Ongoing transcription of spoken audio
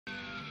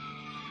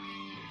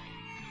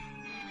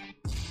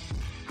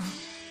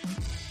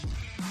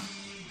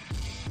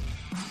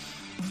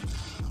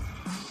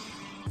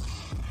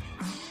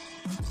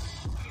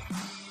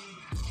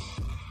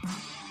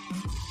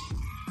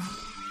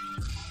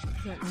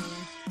really.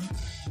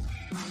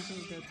 I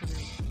think that's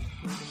tonight.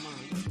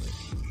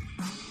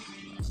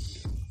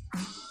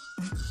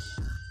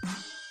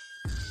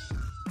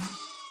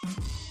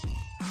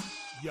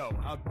 Yo,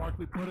 how'd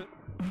Barkley put it?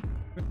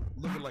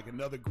 Looking like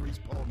another grease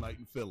pole night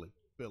in Philly.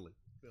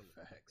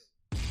 Facts.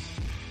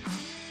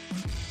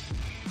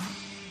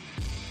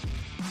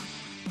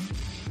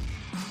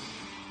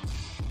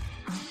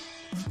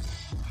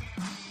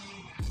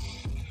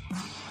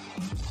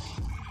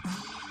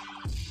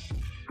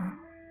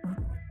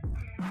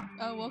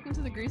 Welcome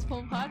to the Grease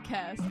Pole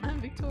Podcast. I'm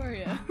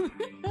Victoria.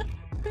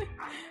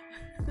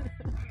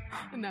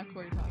 And now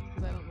Cory talks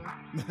because I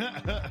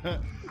don't know.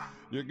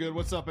 You're good.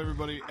 What's up,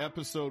 everybody?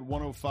 Episode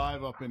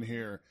 105 up in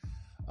here.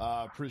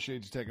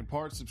 Appreciate you taking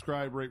part.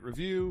 Subscribe, rate,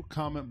 review,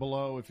 comment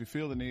below if you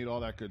feel the need,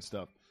 all that good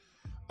stuff.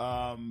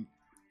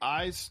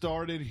 I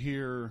started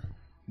here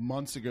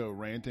months ago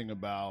ranting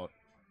about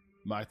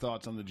my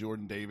thoughts on the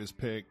Jordan Davis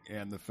pick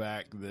and the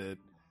fact that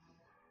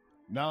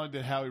not only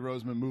did Howie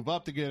Roseman move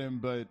up to get him,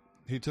 but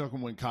he took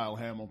him when Kyle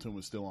Hamilton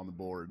was still on the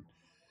board.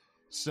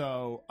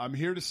 So I'm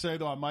here to say,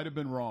 though, I might have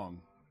been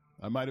wrong.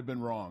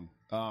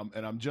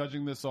 And I'm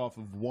judging this off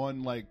of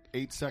one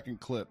 8-second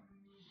clip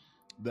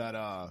that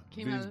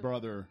V's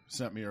brother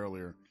sent me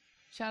earlier.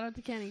 Shout out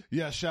to Kenny.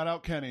 Yeah, shout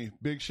out Kenny.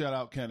 Big shout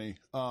out Kenny,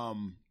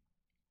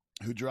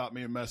 who dropped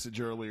me a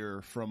message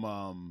earlier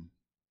from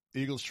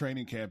Eagles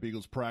training camp,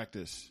 Eagles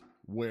practice,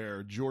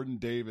 where Jordan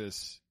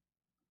Davis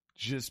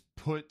just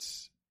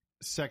puts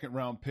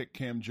second-round pick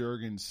Cam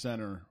Jurgens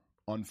center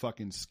on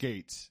fucking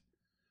skates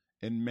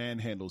and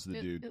manhandles the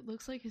dude. It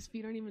looks like his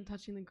feet aren't even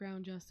touching the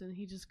ground, Justin.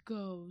 He just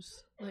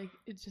goes. He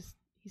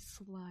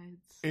slides.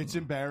 It's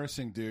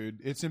embarrassing, dude.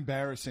 It's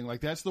embarrassing.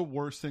 That's the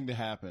worst thing to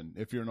happen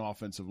if you're an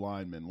offensive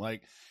lineman.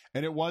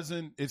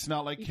 It's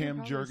not like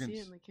Cam Jurgens. You can see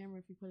it in the camera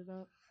if you put it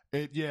up.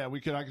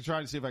 I could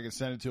try to see if I can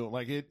send it to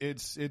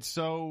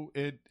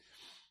it.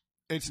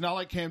 It's not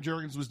like Cam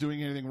Jurgens was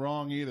doing anything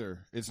wrong either.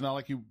 It's not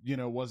like he,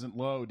 wasn't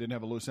low, didn't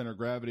have a low center of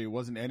gravity. It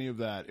wasn't any of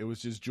that. It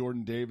was just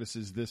Jordan Davis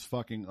is this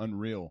fucking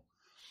unreal.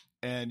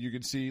 And you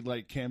can see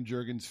Cam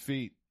Jurgens'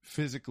 feet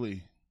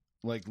physically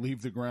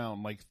leave the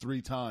ground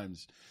 3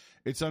 times.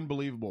 It's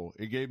unbelievable.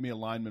 It gave me a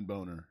lineman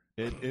boner.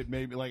 It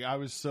made me I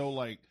was so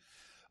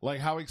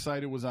how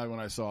excited was I when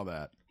I saw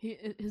that?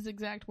 His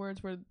exact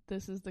words were,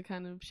 "This is the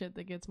kind of shit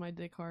that gets my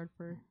dick hard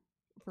for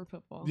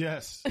football."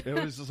 Yes, it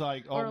was just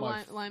or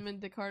lineman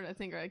dick hard. I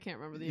can't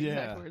remember the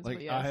exact words.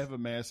 But yes. I have a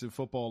massive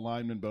football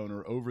lineman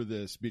boner over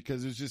this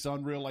because it's just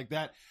unreal.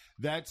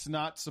 That's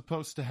not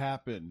supposed to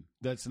happen.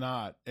 That's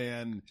not.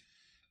 And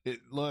it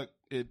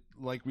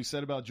like we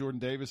said about Jordan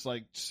Davis,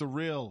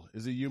 surreal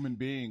is a human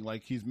being.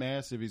 He's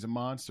massive. He's a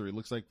monster. He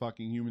looks like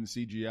fucking human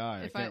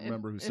CGI. I can't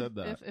remember who said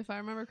that. If I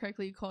remember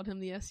correctly, you called him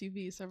the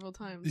SUV several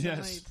times.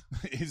 Yes,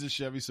 he's a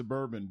Chevy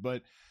Suburban,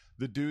 but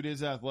the dude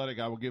is athletic.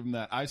 I will give him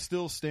that. I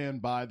still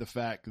stand by the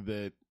fact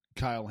that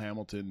Kyle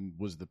Hamilton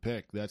was the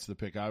pick. That's the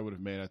pick I would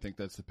have made. I think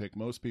that's the pick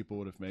most people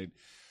would have made.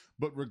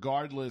 But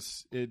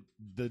regardless,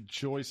 the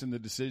choice and the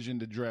decision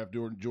to draft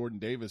Jordan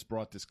Davis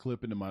brought this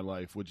clip into my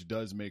life, which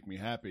does make me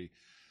happy.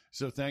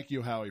 So thank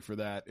you, Howie, for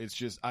that. It's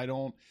just,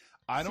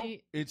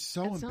 it's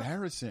so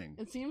embarrassing.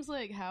 It seems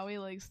like Howie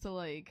likes to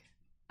I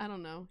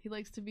don't know. He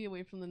likes to be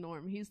away from the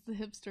norm. He's the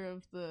hipster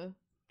of the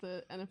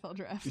NFL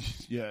draft.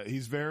 Yeah,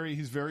 he's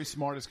very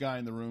smartest guy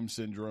in the room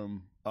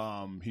syndrome.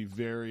 He's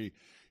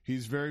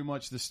very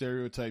much the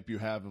stereotype you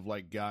have of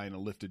guy in a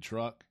lifted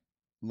truck,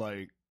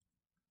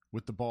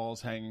 with the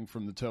balls hanging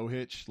from the tow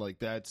hitch.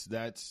 That's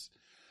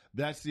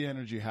the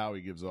energy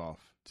Howie gives off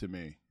to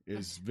me.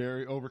 Is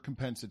very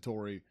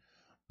overcompensatory.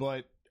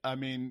 But I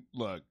mean,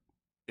 look,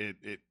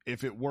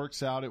 if it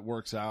works out, it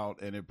works out,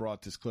 and it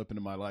brought this clip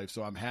into my life,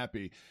 so I'm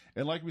happy.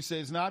 And like we say,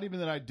 it's not even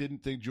that I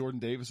didn't think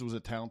Jordan Davis was a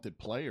talented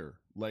player.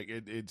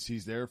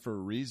 He's there for a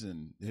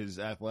reason. His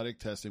athletic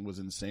testing was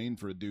insane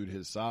for a dude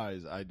his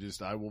size.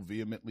 I will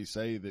vehemently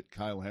say that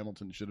Kyle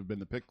Hamilton should have been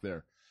the pick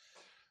there.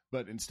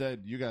 But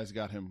instead, you guys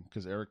got him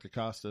because Eric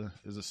DaCosta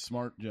is a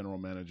smart general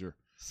manager.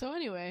 So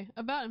anyway,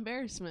 about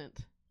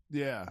embarrassment.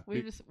 Yeah.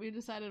 We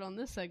decided on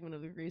this segment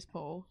of the Grease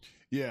Pole.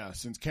 Yeah,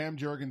 since Cam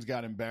Jurgens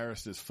got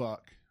embarrassed as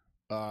fuck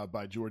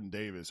by Jordan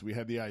Davis, we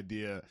had the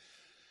idea,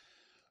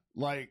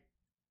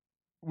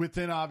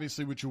 within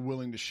obviously what you're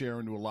willing to share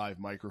into a live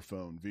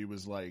microphone, V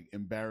was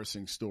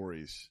embarrassing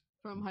stories.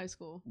 From high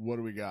school. What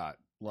do we got?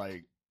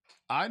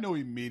 I know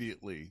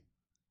immediately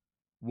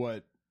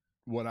what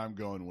I'm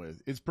going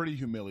with. It's pretty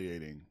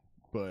humiliating,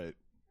 but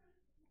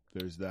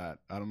there's that.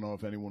 I don't know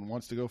if anyone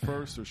wants to go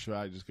first, or should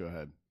I just go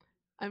ahead?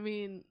 I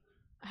mean,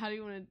 how do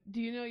you want to?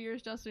 Do you know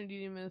yours, Justin, or do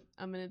you need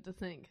a minute to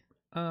think?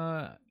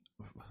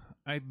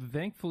 I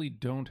thankfully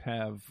don't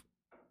have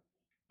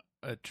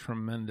a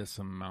tremendous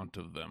amount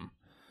of them.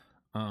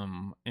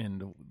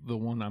 And the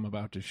one I'm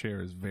about to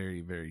share is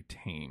very, very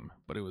tame,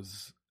 but it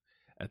was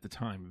at the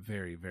time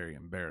very, very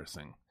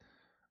embarrassing.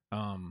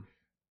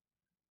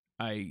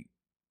 I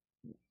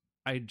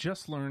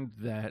just learned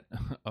that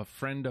a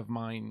friend of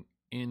mine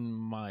in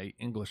my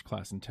English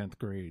class in 10th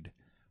grade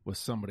was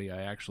somebody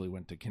I actually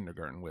went to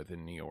kindergarten with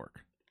in New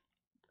York.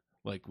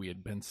 Like, we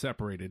had been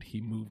separated.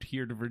 He moved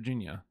here to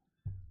Virginia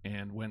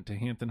and went to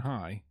Hampton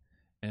High.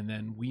 And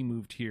then we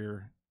moved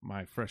here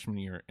my freshman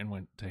year and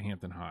went to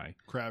Hampton High.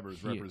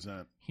 Crabbers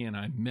represent. He and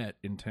I met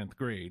in 10th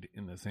grade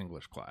in this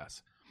English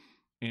class.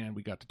 And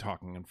we got to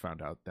talking and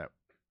found out that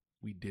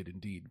we did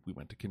indeed. We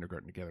went to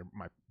kindergarten together.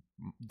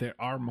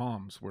 Our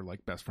moms were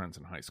like best friends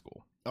in high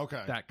school.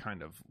 Okay. That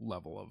kind of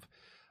level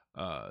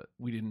of,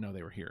 we didn't know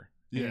they were here.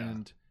 Yeah.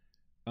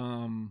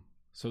 And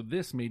so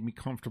this made me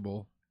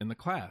comfortable in the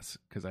class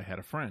because I had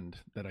a friend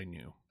that I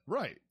knew.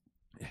 Right.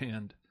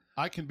 And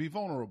I can be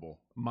vulnerable.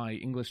 My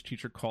English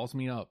teacher calls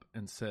me up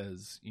and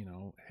says,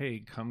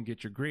 hey, come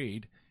get your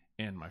grade.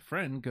 And my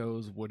friend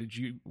goes, what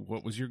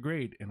was your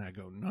grade? And I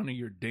go, none of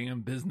your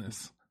damn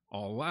business,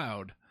 all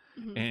loud.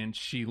 Mm-hmm. And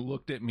she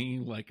looked at me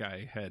like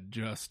I had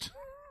just,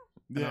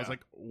 and I was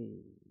like,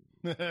 oh.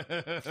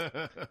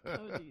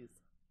 Oh, geez.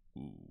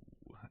 Ooh.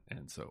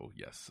 And so,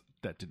 yes,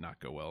 that did not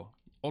go well.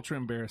 Ultra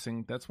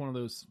embarrassing. That's one of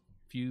those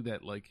few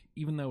that, like,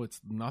 even though it's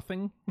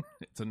nothing,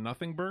 it's a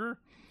nothing burger.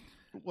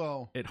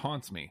 Well, it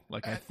haunts me.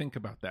 Like, I think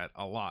about that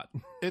a lot.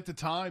 At the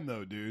time,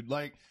 though, dude,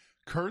 like,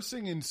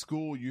 cursing in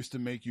school used to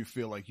make you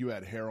feel like you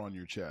had hair on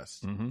your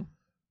chest. Mm-hmm.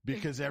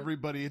 Because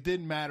everybody, it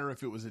didn't matter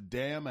if it was a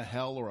damn, a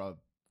hell, or a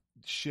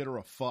shit, or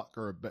a fuck,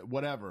 or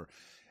whatever.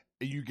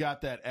 You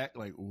got that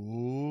like,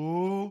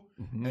 ooh,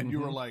 mm-hmm. And you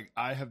were like,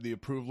 I have the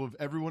approval of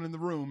everyone in the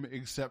room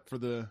except for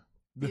the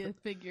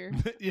figure.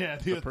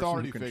 The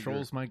authority person who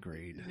controls my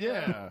grade.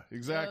 Yeah,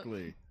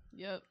 exactly.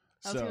 Yep.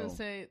 I was going to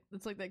say,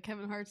 it's like that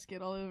Kevin Hart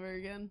skit all over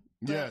again.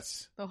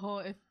 Yes. The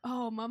whole,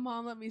 my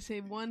mom let me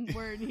say one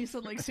word, and he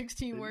said like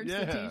 16 words to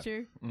the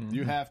teacher. Mm-hmm.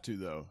 You have to,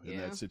 though, in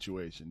that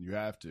situation. You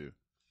have to.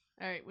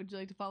 All right. Would you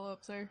like to follow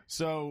up, sir?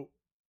 So,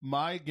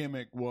 my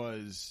gimmick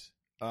was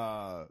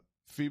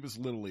Phoebus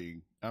Little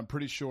League. I'm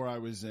pretty sure I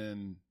was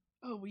in...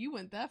 Oh, well, you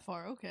went that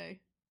far. Okay.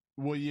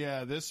 Well,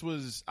 yeah, this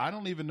was... I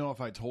don't even know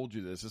if I told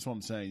you this. That's what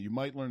I'm saying. You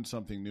might learn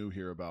something new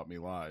here about me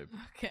live.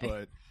 Okay.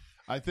 But...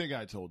 I think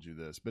I told you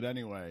this, but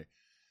anyway,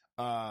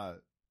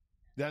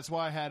 that's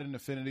why I had an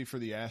affinity for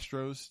the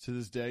Astros to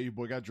this day. Your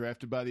boy got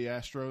drafted by the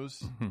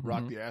Astros,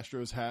 rocked the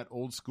Astros hat,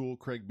 old school,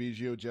 Craig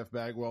Biggio, Jeff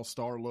Bagwell,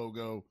 star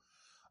logo,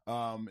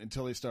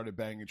 until they started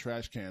banging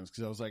trash cans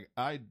because I was like,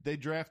 they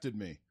drafted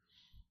me.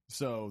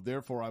 So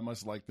therefore I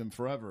must like them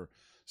forever.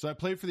 So I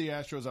played for the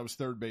Astros. I was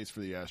third base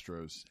for the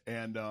Astros.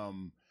 And,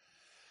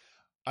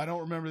 I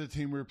don't remember the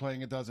team we were playing.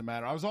 It doesn't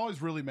matter. I was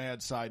always really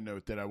mad, side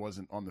note, that I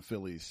wasn't on the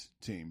Phillies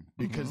team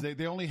because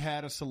they only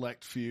had a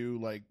select few.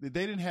 Like, they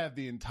didn't have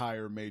the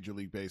entire Major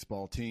League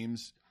Baseball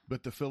teams,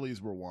 but the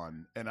Phillies were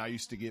one. And I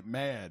used to get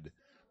mad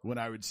when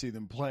I would see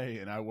them play,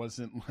 and I was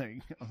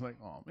like,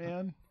 oh,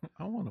 man.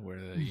 I want to wear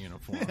that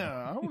uniform.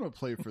 Yeah, I want to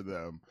play for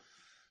them.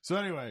 So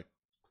anyway,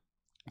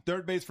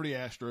 third base for the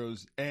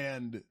Astros,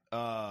 and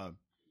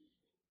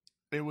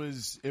It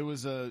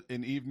was an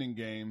evening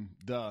game.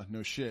 Duh,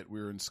 no shit. We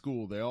were in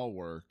school. They all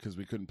were because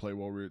we couldn't play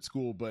while we were at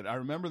school. But I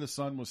remember the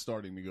sun was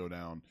starting to go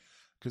down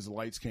because the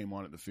lights came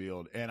on at the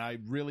field, and I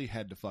really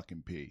had to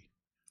fucking pee,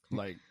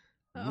 like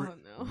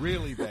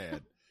really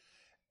bad.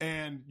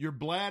 And your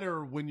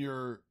bladder when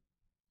you're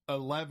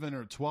 11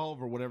 or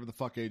 12 or whatever the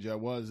fuck age I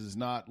was is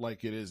not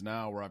like it is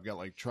now, where I've got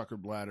like trucker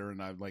bladder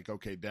and I'm like,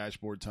 okay,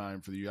 dashboard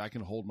time for the I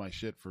can hold my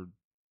shit for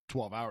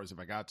 12 hours if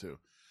I got to.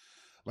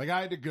 Like,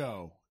 I had to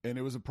go, and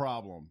it was a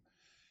problem.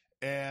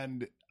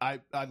 And I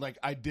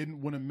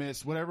didn't want to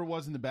miss whatever it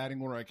was in the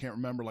batting order. I can't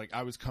remember. Like,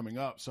 I was coming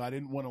up, so I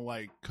didn't want to,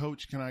 like,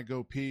 coach, can I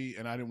go pee?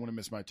 And I didn't want to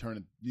miss my turn,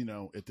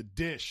 at the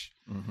dish.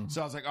 Mm-hmm. So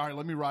I was like, all right,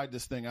 let me ride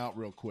this thing out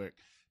real quick.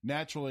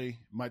 Naturally,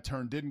 my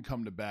turn didn't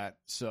come to bat,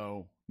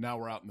 so now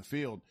we're out in the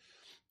field.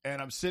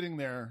 And I'm sitting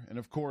there, and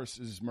of course,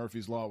 as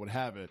Murphy's Law would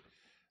have it,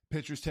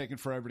 pitcher's taking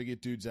forever to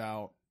get dudes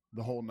out,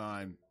 the whole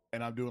nine.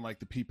 And I'm doing like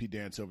the pee-pee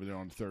dance over there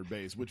on third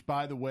base, which,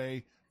 by the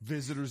way,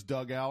 visitors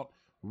dugout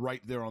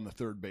right there on the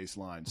third base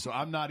line. So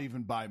I'm not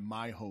even by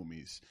my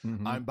homies.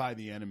 Mm-hmm. I'm by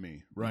the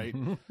enemy, right?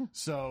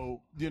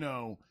 So,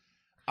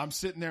 I'm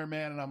sitting there,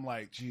 man, and I'm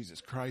like, Jesus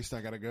Christ,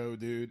 I got to go,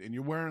 dude. And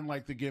you're wearing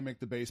like the gimmick,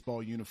 the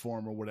baseball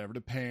uniform or whatever, the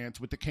pants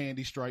with the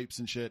candy stripes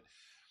and shit.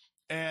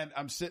 And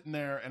I'm sitting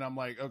there and I'm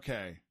like,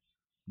 okay,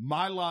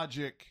 my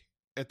logic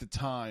at the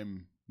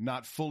time,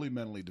 not fully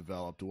mentally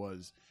developed,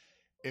 was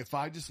if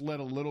I just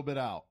let a little bit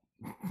out,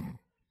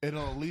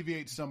 it'll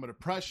alleviate some of the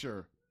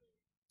pressure,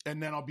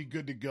 and then I'll be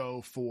good to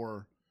go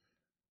for,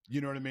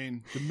 you know what I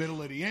mean, the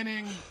middle of the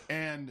inning,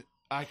 and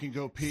I can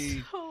go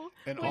pee, all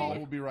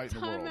will be right in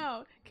the world.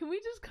 Out. Can we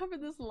just cover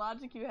this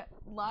logic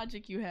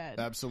you had?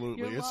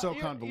 Absolutely. It's so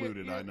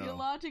convoluted, I know. Your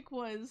logic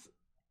was,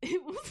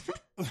 it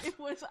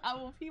was, I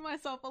will pee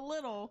myself a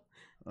little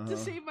to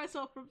save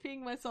myself from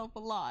peeing myself a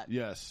lot.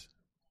 Yes.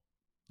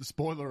 The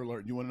spoiler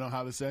alert. You want to know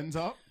how this ends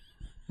up?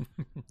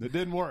 It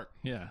didn't work.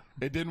 Yeah.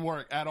 It didn't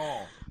work at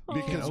all.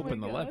 Because open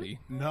the levee.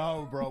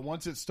 No, bro.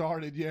 Once it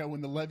started,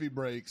 when the levee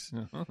breaks,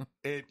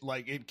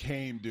 it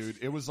came, dude.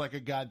 It was like a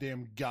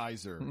goddamn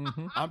geyser.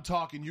 Mm-hmm. I'm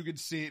talking, you could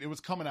see it. It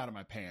was coming out of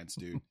my pants,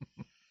 dude.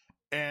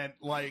 And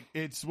like,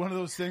 it's one of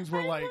those things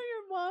where like,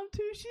 your mom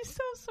too. She's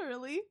so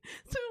surly.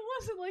 So it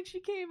wasn't like she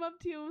came up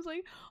to you and was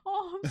like,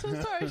 "Oh, I'm so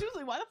sorry." She was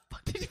like, "Why the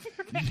fuck did you pee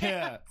your pants?"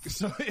 Yeah.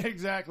 So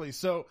exactly.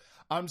 So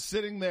I'm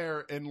sitting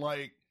there and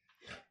like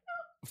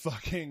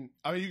fucking.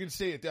 I mean, you can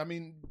see it. I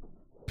mean,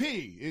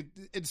 pee.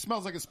 It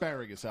smells like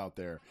asparagus out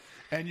there,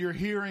 and you're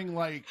hearing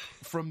like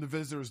from the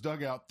visitors'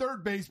 dugout,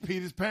 third base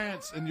peed his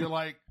pants, and you're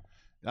like,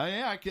 "Oh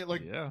yeah, I can't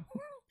like." Yeah.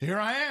 Here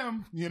I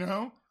am, you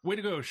know? Way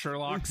to go,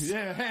 Sherlocks.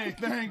 Yeah, hey,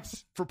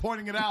 thanks for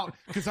pointing it out,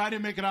 because I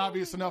didn't make it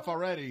obvious enough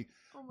already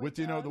with,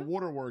 you know, the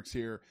waterworks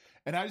here.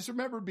 And I just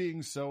remember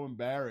being so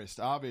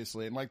embarrassed,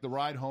 obviously. And, like, the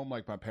ride home,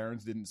 like, my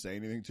parents didn't say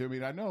anything to me.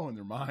 And I know in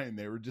their mind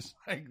they were just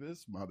like,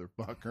 this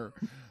motherfucker.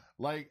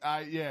 Like,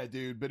 yeah,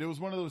 dude. But it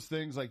was one of those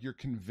things, like, you're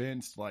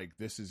convinced, like,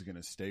 this is going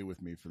to stay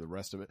with me for the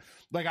rest of it.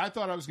 Like, I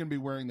thought I was going to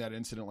be wearing that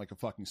incident like a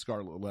fucking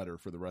scarlet letter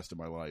for the rest of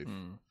my life.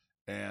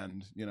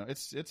 And, you know,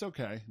 it's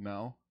okay.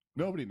 No.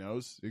 Nobody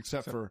knows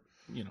except for,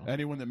 you know,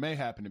 anyone that may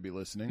happen to be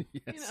listening.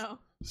 Yes. You know.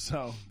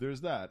 So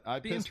there's that.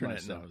 The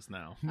internet knows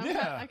now.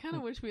 I kind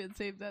of wish we had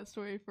saved that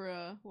story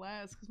for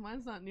last, because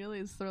mine's not nearly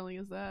as thrilling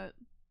as that.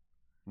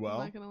 Well,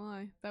 I'm not gonna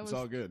lie. It's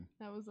all good.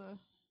 That was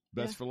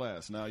best for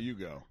last. Now you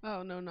go.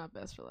 Oh no, not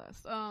best for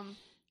last.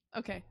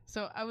 Okay,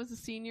 so I was a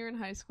senior in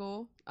high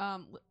school.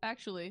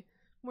 Actually,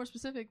 more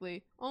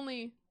specifically,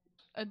 only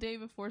a day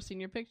before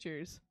senior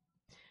pictures,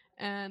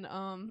 and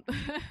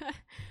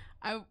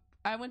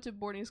I went to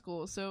boarding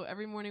school, so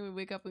every morning we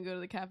wake up and go to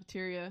the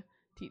cafeteria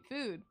to eat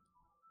food.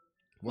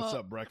 What's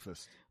up,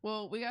 breakfast?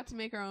 Well, we got to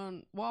make our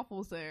own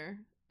waffles there,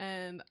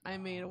 and I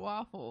made a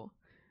waffle.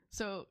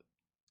 So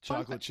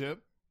chocolate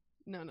chip?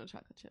 No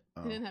chocolate chip.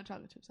 Oh. They didn't have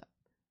chocolate chips out.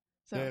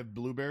 So they have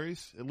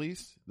blueberries, at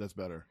least? That's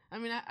better. I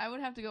mean, I would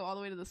have to go all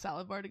the way to the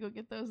salad bar to go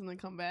get those and then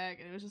come back,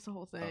 and it was just a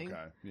whole thing.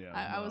 Okay, yeah.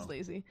 I was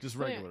lazy. Just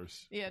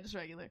regulars. Yeah, just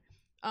regular.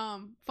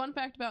 Fun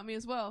fact about me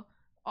as well,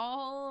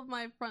 all of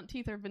my front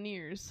teeth are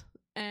veneers.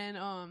 And,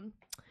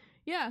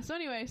 yeah, so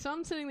anyway, so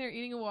I'm sitting there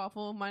eating a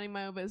waffle, minding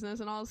my own business,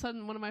 and all of a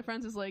sudden one of my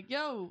friends is like,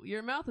 "Yo,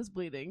 your mouth is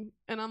bleeding."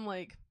 And I'm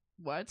like,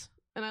 "What?"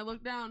 And I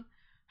look down,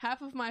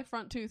 half of my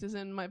front tooth is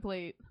in my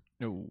plate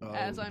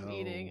as I'm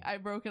eating. I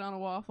broke it on a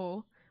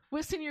waffle.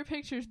 With senior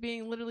pictures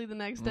being literally the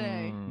next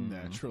day.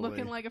 Naturally.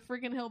 Looking like a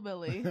freaking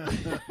hillbilly.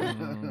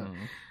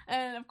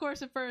 And of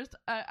course, at first,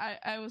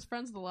 I was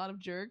friends with a lot of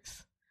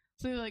jerks.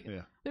 So they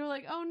were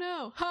like, "Oh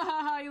no, ha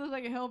ha ha, you look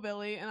like a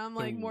hillbilly," and I'm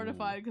like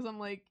mortified because I'm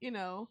like, you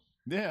know,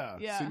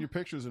 yeah. Senior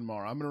pictures in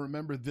Mar. I'm gonna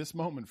remember this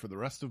moment for the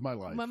rest of my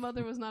life. My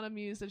mother was not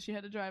amused that she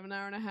had to drive an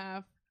hour and a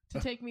half to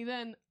take me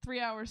then 3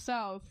 hours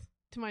south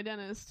to my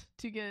dentist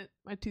to get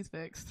my tooth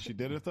fixed. She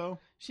did it though.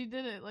 She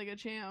did it like a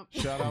champ.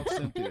 Shout out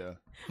Cynthia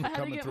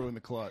coming through in the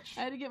clutch.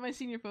 I had to get my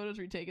senior photos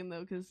retaken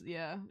though, because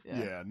yeah,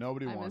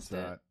 nobody wants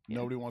that. Yeah.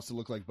 Nobody wants to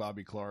look like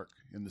Bobby Clark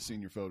in the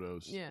senior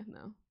photos. Yeah,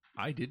 no.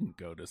 I didn't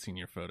go to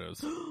senior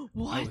photos.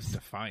 What? I was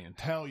defiant.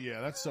 Hell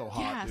yeah, that's so hot,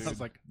 Yes. dude. I was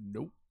like,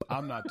 nope.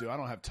 I'm not doing. I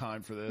don't have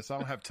time for this. I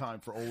don't have time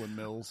for Olin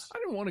Mills. I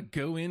didn't want to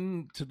go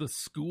into the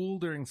school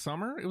during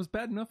summer. It was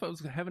bad enough I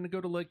was having to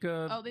go to like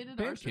a they did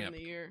band ours camp.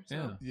 during the year.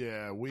 So.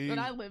 Yeah, But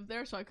I lived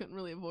there, so I couldn't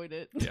really avoid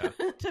it. Yeah.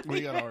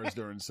 we got ours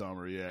during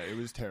summer. Yeah, it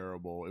was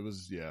terrible. It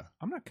was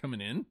I'm not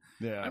coming in.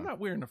 Yeah, I'm not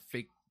wearing a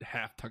fake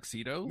half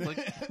tuxedo. Like,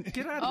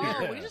 get out of Oh,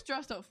 here. we just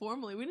dressed up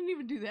formally. We didn't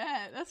even do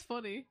that. That's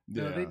funny.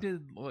 No, Yeah. they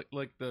did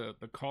like the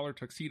collar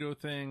tuxedo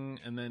thing,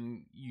 and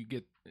then you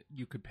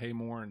could pay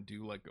more and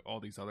do like all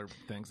these other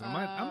things. I'm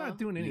not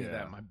doing any of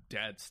that. My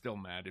dad's still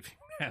mad if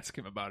you ask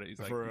him about it. He's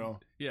like, For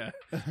real? Yeah,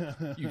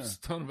 you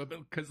son of a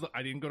bitch, because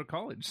I didn't go to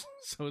college,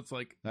 so it's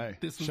like, Hey,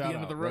 this was the end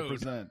of the road.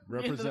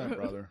 Represent,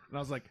 brother. And I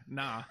was like,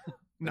 nah,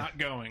 not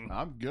going.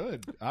 I'm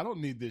good. I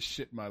don't need this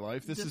shit in my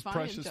life. This is Defiant,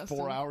 precious Justin.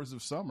 4 hours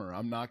of summer.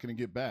 I'm not going to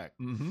get back.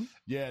 Mm-hmm.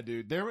 Yeah,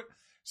 dude.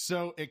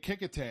 So at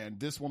Kickitan,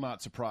 this will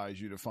not surprise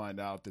you to find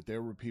out that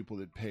there were people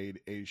that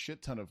paid a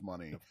shit ton of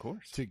money, Of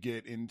course. to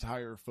get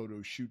entire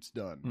photo shoots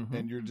done. Mhm.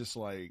 And you're just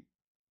like,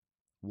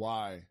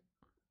 why?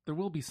 There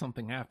will be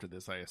something after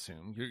this, I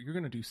assume. You're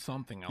going to do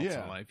something else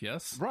Yeah. in life,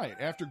 yes? Right.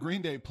 After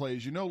Green Day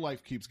plays, you know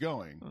life keeps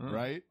going, Uh-huh.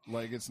 right?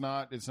 Like this is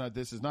not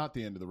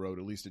the end of the road,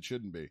 at least it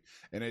shouldn't be.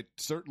 And it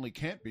certainly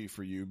can't be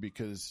for you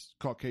because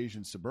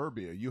Caucasian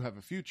suburbia, you have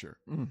a future.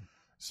 Mm.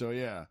 So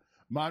yeah.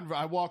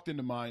 I walked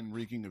into mine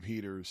reeking of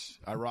heaters.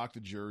 I rocked a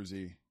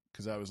jersey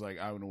because I was like,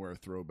 I want to wear a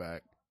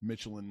throwback.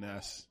 Mitchell and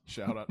Ness,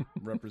 shout out,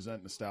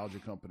 represent Nostalgia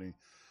Company.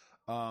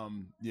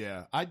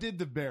 Yeah, I did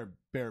the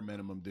bare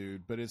minimum,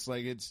 dude. But it's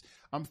like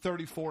I'm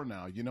 34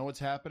 now. You know what's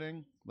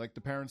happening? Like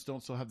the parents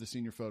don't still have the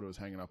senior photos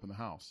hanging up in the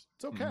house.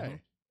 It's okay. Mhm.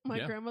 My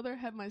Yeah. grandmother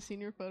had my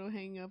senior photo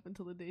hanging up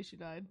until the day she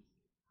died.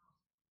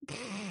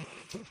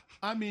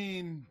 I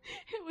mean,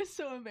 It was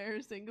so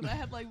embarrassing because I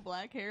had like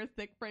black hair,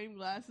 thick frame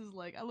glasses.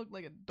 Like I looked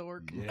like a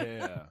dork.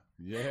 yeah.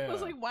 I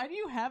was like, "Why do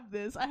you have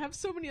this? I have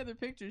so many other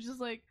pictures."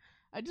 Just like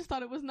I just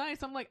thought it was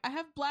nice. I'm like, I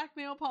have black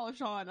nail polish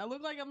on. I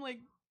look like I'm like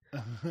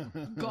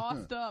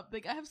gossed up.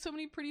 Like I have so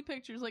many pretty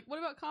pictures. Like what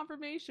about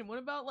confirmation? What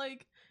about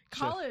like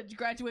college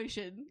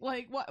graduation?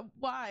 Like what?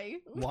 Why?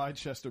 Why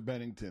Chester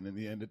Bennington? In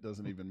the end, it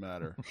doesn't even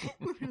matter.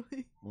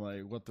 Really?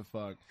 Like what the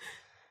fuck?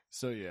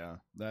 So yeah,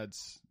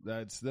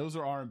 those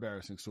are our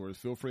embarrassing stories.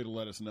 Feel free to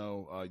let us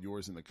know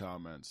yours in the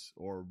comments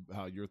or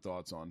how your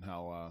thoughts on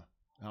how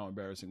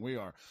embarrassing we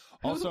are.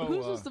 Also,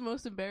 whose was the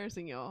most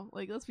embarrassing, y'all?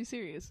 Like, let's be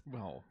serious.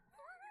 Well,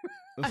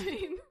 I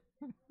mean,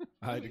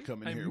 I had to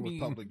come in here with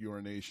public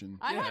urination.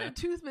 I had a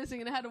tooth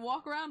missing and I had to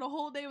walk around a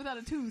whole day without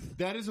a tooth.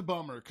 That is a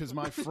bummer because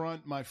my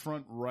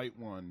front right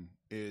one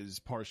is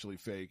partially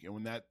fake, and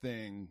when that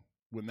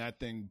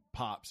thing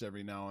pops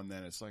every now and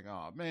then, it's like,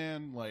 oh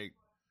man, like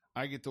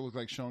I get to look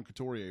like Sean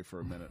Couturier for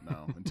a minute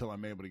now until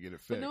I'm able to get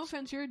it fixed. But no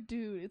offense, you're a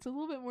dude. It's a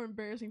little bit more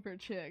embarrassing for a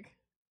chick.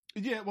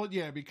 Yeah, well,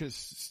 yeah, because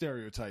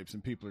stereotypes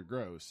and people are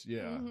gross.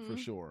 Yeah, for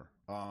sure.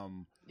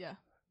 Yeah.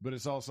 But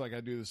it's also like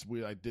I did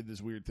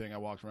this weird thing. I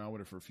walked around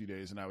with it for a few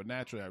days, and I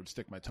would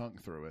stick my tongue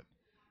through it,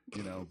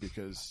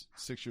 because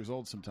 6 years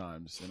old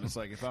sometimes. And it's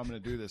like, if I'm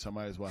going to do this, I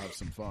might as well have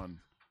some fun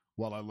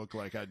while I look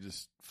like I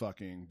just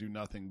fucking do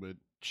nothing but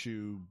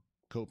chew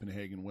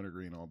Copenhagen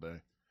wintergreen all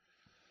day.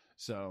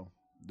 So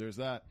there's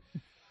that.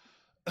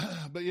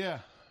 But yeah.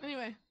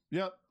 Anyway.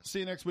 Yep. See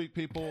you next week,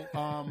 people.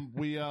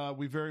 We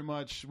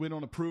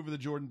don't approve of the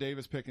Jordan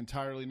Davis pick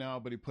entirely now,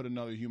 but he put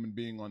another human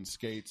being on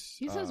skates.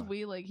 He says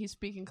we, like he's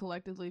speaking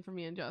collectively for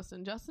me and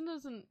Justin. Justin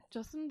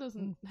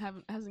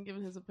hasn't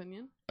given his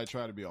opinion. I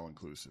try to be all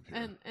inclusive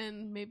here.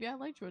 And maybe I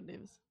like Jordan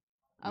Davis.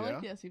 I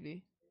like the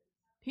SUV.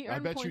 I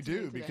bet you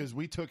do, because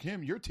we took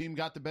him. Your team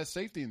got the best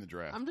safety in the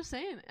draft. I'm just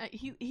saying.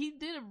 He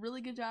did a really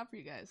good job for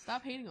you guys.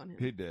 Stop hating on him.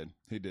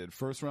 He did.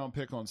 First round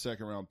pick on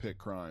second round pick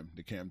crime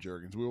to Cam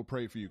Jurgens. We will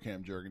pray for you,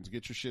 Cam Jurgens.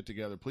 Get your shit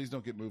together. Please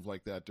don't get moved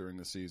like that during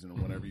the season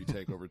and whenever you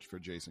take over for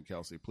Jason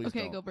Kelsey. Please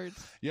don't. Okay, go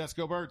Birds. Yes,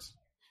 go Birds.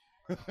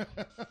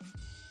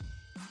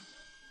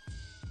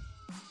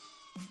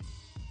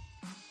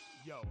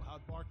 Yo,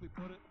 how'd Barkley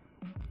put it?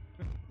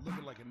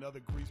 Looking like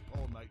another grease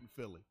pole night in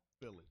Philly.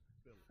 Philly.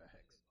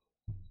 Facts.